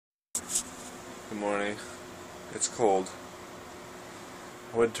Good morning. It's cold.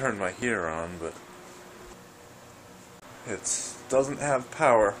 I would turn my heater on, but it doesn't have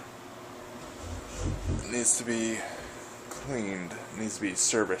power. It needs to be cleaned. It needs to be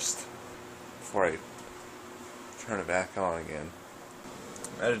serviced before I turn it back on again.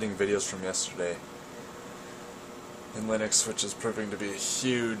 I'm editing videos from yesterday in Linux, which is proving to be a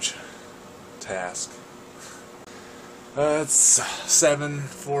huge task. It's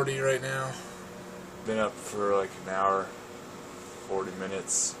 7:40 right now. Been up for like an hour, 40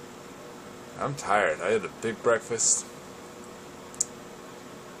 minutes. I'm tired. I had a big breakfast.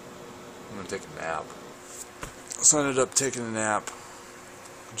 I'm gonna take a nap. So I ended up taking a nap.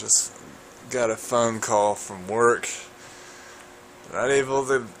 Just got a phone call from work. Not able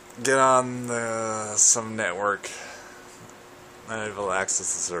to get on some network. Not able to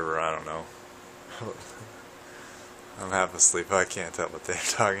access the server. I don't know. I'm half asleep. I can't tell what they're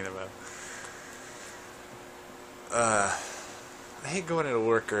talking about. I hate going into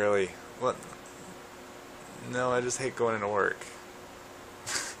work early. What? No, I just hate going into work.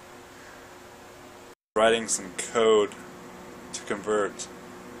 Writing some code to convert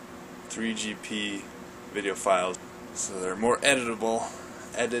 3GP video files so they're more editable.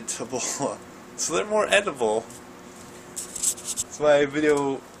 So they're more editable. So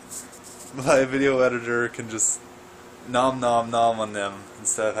my video editor can just nom on them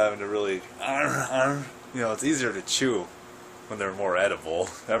instead of having to really you know, it's easier to chew when they're more edible.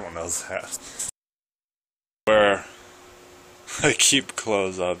 Everyone knows that. Where I keep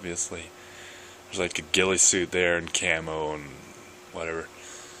clothes, obviously. There's like a ghillie suit there and camo and whatever.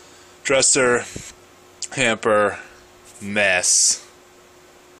 Dresser, hamper, mess.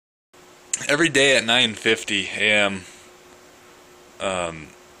 Every day at 9:50 a.m.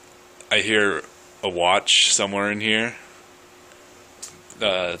 I hear a watch somewhere in here.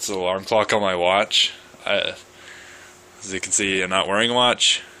 It's an alarm clock on my watch. As you can see, I'm not wearing a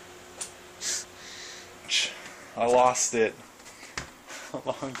watch. I lost it a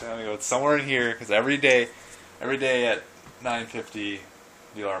long time ago. It's somewhere in here because every day at 9:50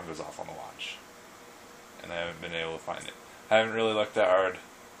 the alarm goes off on the watch, and I haven't been able to find it. I haven't really looked that hard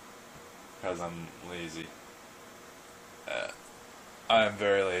because I'm lazy. I am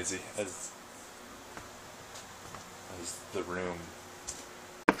very lazy, as the room.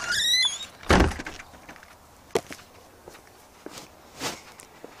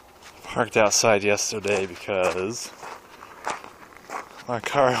 Parked outside yesterday because my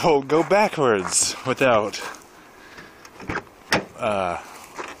car will go backwards without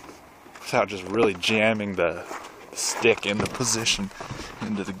just really jamming the stick in the position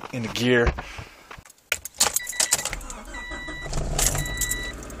into gear.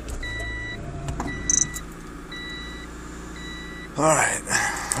 Alright,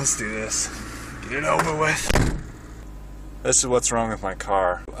 let's do this. Get it over with. This is what's wrong with my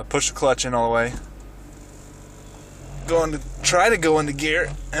car. I push the clutch in all the way. Try to go into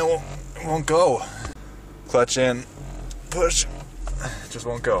gear, and it won't go. Clutch in, push, it just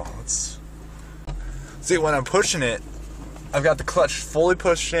won't go. See, when I'm pushing it, I've got the clutch fully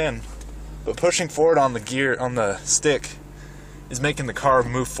pushed in, but pushing forward on the gear, on the stick, is making the car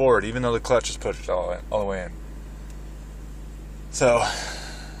move forward, even though the clutch is pushed all the way in. So,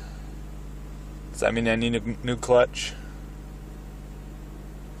 does that mean I need a new clutch?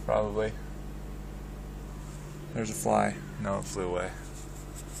 Probably. There's a fly. No, it flew away.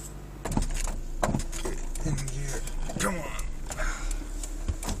 In gear. Come on.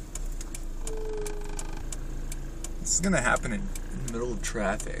 This is gonna happen in the middle of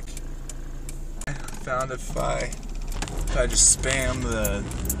traffic. I found if I just spam the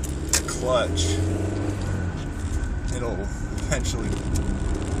clutch, it'll eventually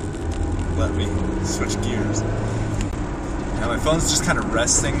let me switch gears. Now my phone's just kind of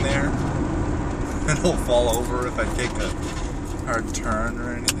resting there. It'll fall over if I take a hard turn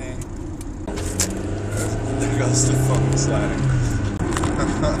or anything. There goes the phone sliding.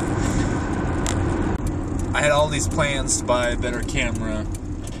 I had all these plans to buy a better camera,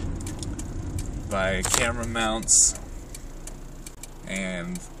 buy camera mounts,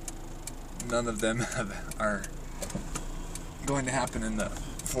 and none of them are going to happen in the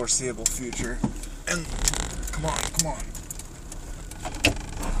foreseeable future. And come on.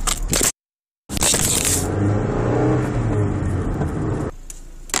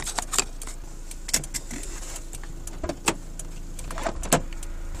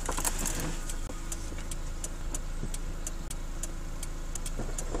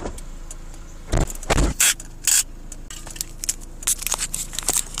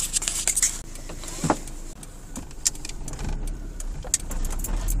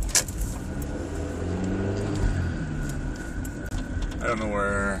 I don't know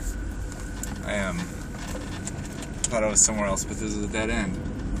where I am. Thought I was somewhere else, but this is a dead end.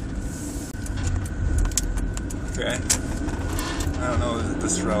 Okay. I don't know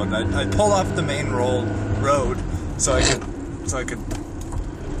this road. I pulled off the main road so I could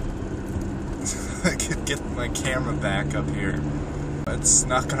I could get my camera back up here. It's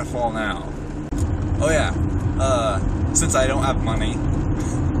not gonna fall now. Oh yeah. Since I don't have money,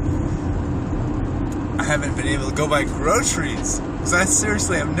 I haven't been able to go buy groceries because I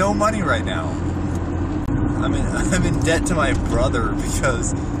seriously have no money right now. I'm in debt to my brother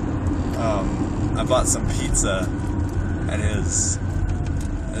because I bought some pizza at his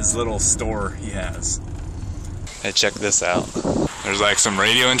little store he has. Hey, check this out. There's like some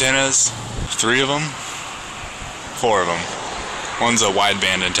radio antennas, 3 of them, 4 of them. One's a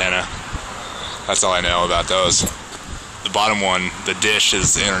wideband antenna. That's all I know about those. The bottom one, the dish,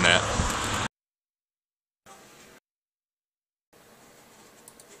 is the internet.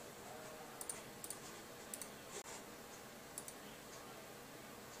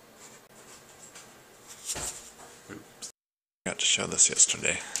 Oops. I got to show this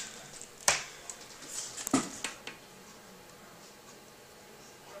yesterday.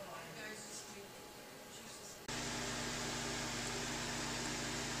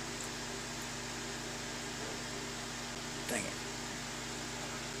 Dang it.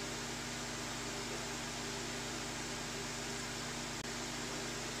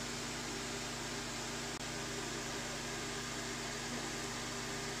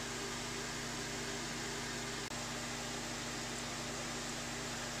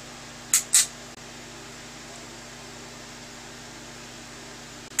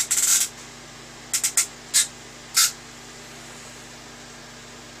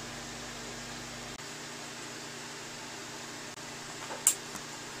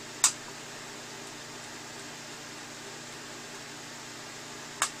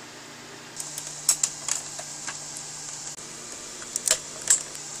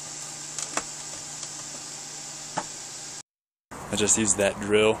 I just used that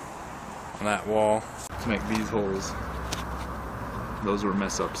drill on that wall to make these holes. Those were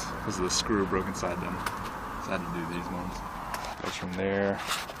mess-ups because the screw broke inside them. So I had to do these ones. Goes from there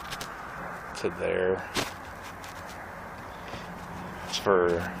to there. It's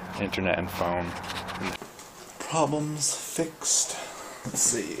for internet and phone. Problems fixed. Let's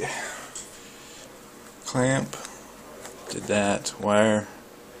see. Clamp. Did that. Wire.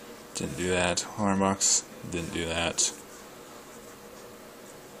 Didn't do that. Wire box. Didn't do that.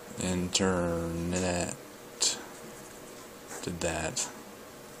 Internet. Did that.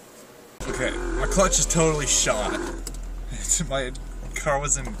 Okay, my clutch is totally shot. My car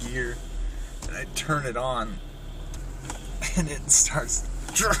was in gear, and I turn it on, and it starts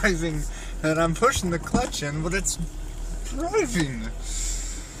driving, and I'm pushing the clutch in, but it's driving.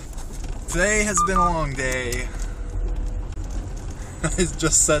 Today has been a long day. I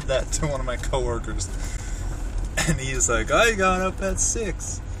just said that to one of my coworkers, and he's like, I got up at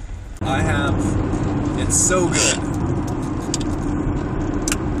 6. It's so good,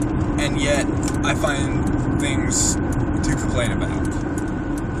 and yet I find things to complain about.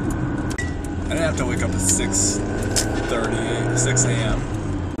 I didn't have to wake up at 6:30, 6 a.m.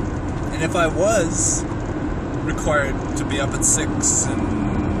 And if I was required to be up at 6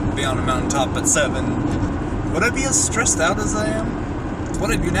 and be on a mountaintop at 7, would I be as stressed out as I am?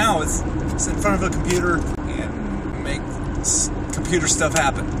 What I do now is sit in front of a computer and make computer stuff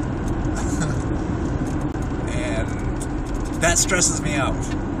happen. That stresses me out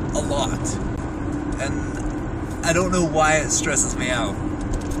a lot, and I don't know why it stresses me out,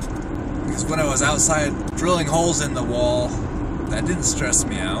 because when I was outside drilling holes in the wall, that didn't stress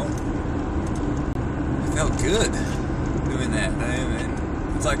me out. I felt good doing that.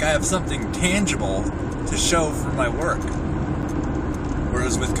 It's like I have something tangible to show for my work,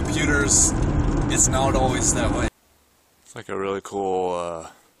 whereas with computers, it's not always that way. It's like a really cool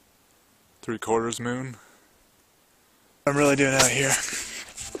 3/4 moon. What I'm really doing out here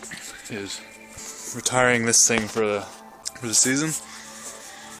is retiring this thing for the season.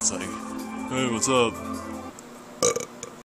 It's like, hey, what's up?